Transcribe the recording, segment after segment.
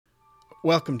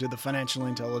Welcome to the Financially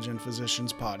Intelligent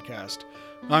Physicians Podcast.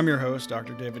 I'm your host,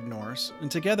 Dr. David Norris,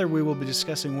 and together we will be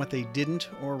discussing what they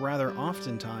didn't, or rather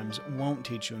oftentimes won't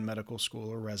teach you in medical school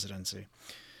or residency.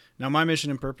 Now, my mission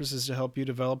and purpose is to help you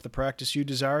develop the practice you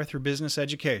desire through business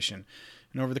education.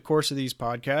 And over the course of these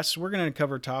podcasts, we're going to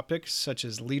cover topics such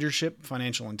as leadership,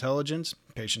 financial intelligence,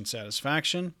 patient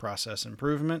satisfaction, process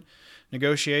improvement,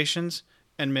 negotiations,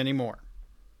 and many more.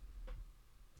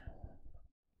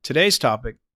 Today's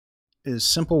topic is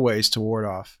simple ways to ward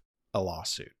off a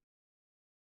lawsuit.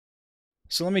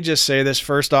 So let me just say this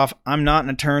first off, I'm not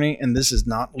an attorney and this is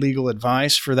not legal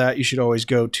advice. For that, you should always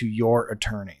go to your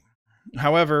attorney.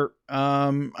 However,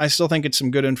 I still think it's some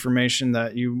good information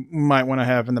that you might want to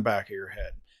have in the back of your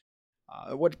head.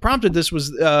 What prompted this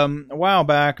was a while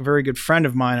back, a very good friend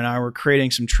of mine and I were creating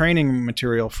some training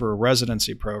material for a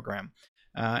residency program.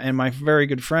 And my very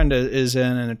good friend is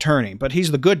an attorney, but he's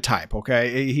the good type,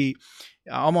 okay? He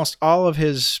almost all of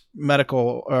his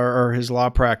medical or his law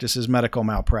practice is medical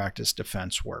malpractice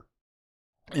defense work.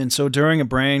 And so during a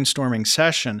brainstorming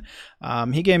session,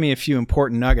 he gave me a few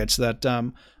important nuggets that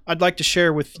I'd like to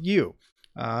share with you.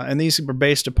 And these were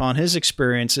based upon his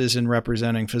experiences in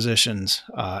representing physicians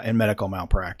in medical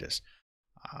malpractice.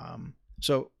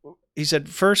 So he said,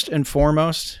 first and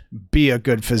foremost, be a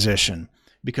good physician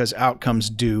because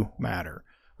outcomes do matter.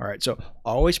 All right, so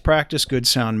always practice good,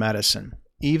 sound medicine.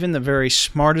 Even the very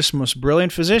smartest, most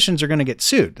brilliant physicians are going to get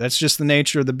sued. That's just the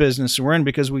nature of the business we're in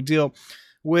because we deal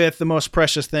with the most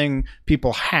precious thing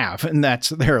people have, and that's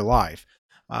their life.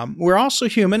 We're also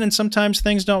human, and sometimes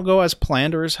things don't go as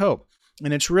planned or as hoped.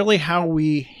 And it's really how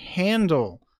we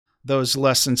handle those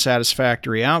less than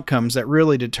satisfactory outcomes that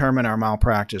really determine our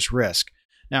malpractice risk.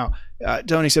 Now,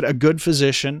 Tony said a good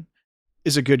physician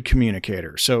is a good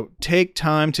communicator. So take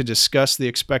time to discuss the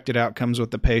expected outcomes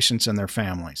with the patients and their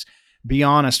families. Be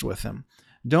honest with them.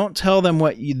 Don't tell them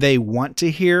what they want to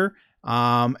hear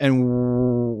and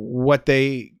what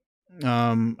they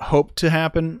hope to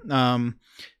happen.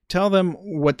 Tell them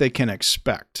what they can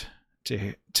expect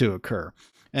to occur.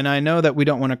 And I know that we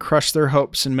don't want to crush their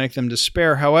hopes and make them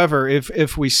despair. However,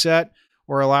 if we set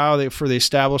or allow for the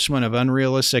establishment of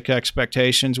unrealistic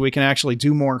expectations, we can actually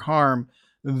do more harm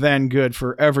than good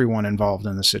for everyone involved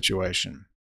in the situation.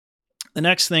 The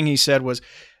next thing he said was,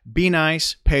 be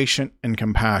nice, patient, and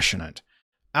compassionate.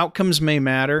 Outcomes may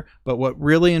matter, but what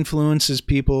really influences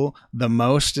people the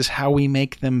most is how we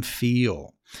make them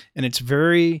feel. And it's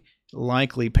very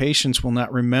likely patients will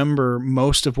not remember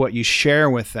most of what you share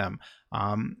with them.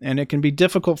 And it can be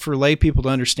difficult for lay people to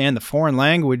understand the foreign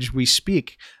language we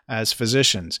speak as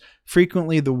physicians.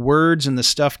 Frequently, the words and the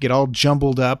stuff get all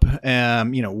jumbled up.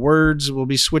 Words will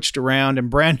be switched around, and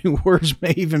brand new words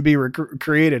may even be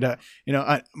created.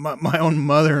 My own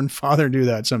mother and father do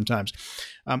that sometimes.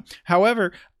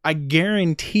 However, I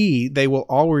guarantee they will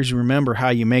always remember how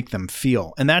you make them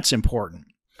feel, and that's important.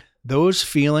 Those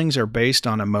feelings are based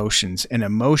on emotions, and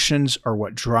emotions are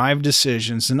what drive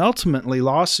decisions and ultimately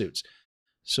lawsuits.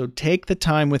 So take the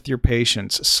time with your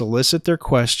patients, solicit their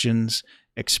questions,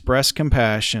 express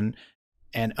compassion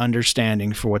and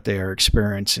understanding for what they are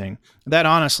experiencing. That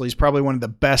honestly is probably one of the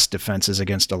best defenses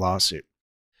against a lawsuit.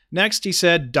 Next, he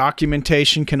said,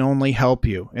 documentation can only help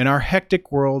you. In our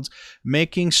hectic worlds,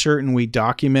 making certain we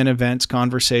document events,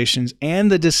 conversations,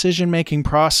 and the decision-making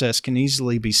process can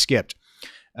easily be skipped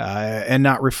and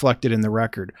not reflected in the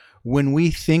record. When we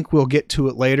think we'll get to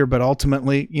it later, but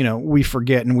ultimately, we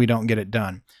forget and we don't get it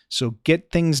done. So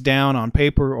get things down on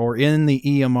paper or in the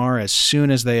EMR as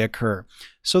soon as they occur,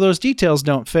 so those details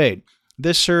don't fade.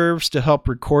 This serves to help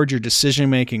record your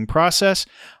decision-making process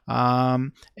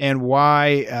and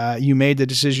why you made the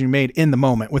decision you made in the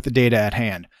moment with the data at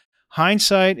hand.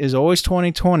 Hindsight is always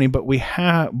 20/20,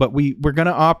 but we're going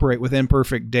to operate with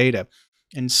imperfect data.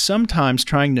 And sometimes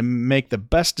trying to make the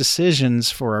best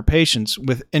decisions for our patients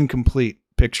with incomplete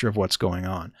picture of what's going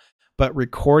on. But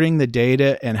recording the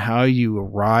data and how you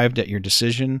arrived at your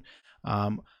decision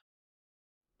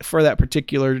for that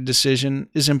particular decision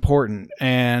is important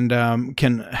and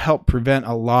can help prevent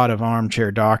a lot of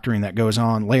armchair doctoring that goes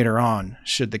on later on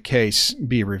should the case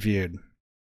be reviewed.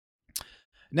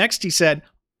 Next, he said,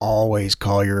 always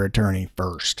call your attorney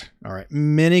first. All right.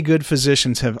 Many good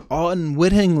physicians have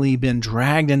unwittingly been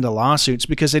dragged into lawsuits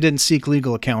because they didn't seek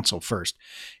legal counsel first.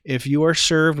 If you are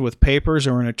served with papers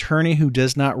or an attorney who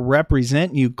does not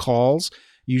represent you calls,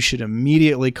 you should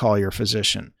immediately call your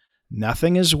physician.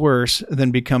 Nothing is worse than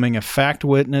becoming a fact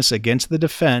witness against the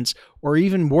defense, or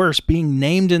even worse, being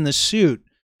named in the suit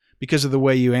because of the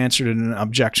way you answered an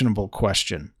objectionable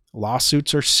question.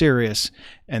 Lawsuits are serious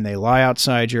and they lie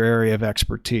outside your area of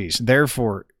expertise.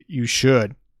 Therefore, you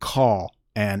should call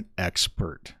an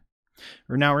expert.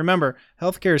 Now remember,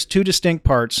 healthcare is two distinct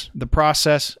parts, the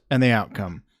process and the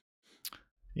outcome.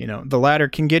 The latter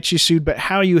can get you sued, but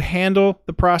how you handle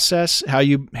the process, how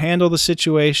you handle the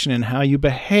situation, and how you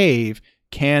behave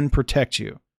can protect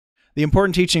you. The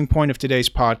important teaching point of today's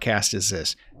podcast is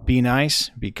this: be nice,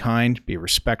 be kind, be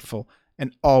respectful,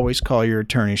 and always call your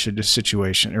attorney should a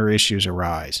situation or issues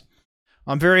arise.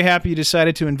 I'm very happy you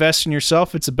decided to invest in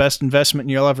yourself. It's the best investment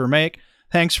you'll ever make.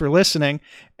 Thanks for listening.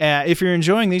 If you're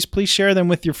enjoying these, please share them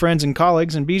with your friends and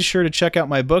colleagues, and be sure to check out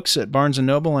my books at Barnes &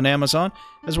 Noble and Amazon,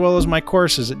 as well as my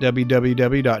courses at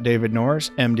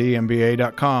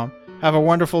www.davidnorrismdmba.com. Have a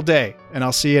wonderful day, and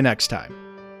I'll see you next time.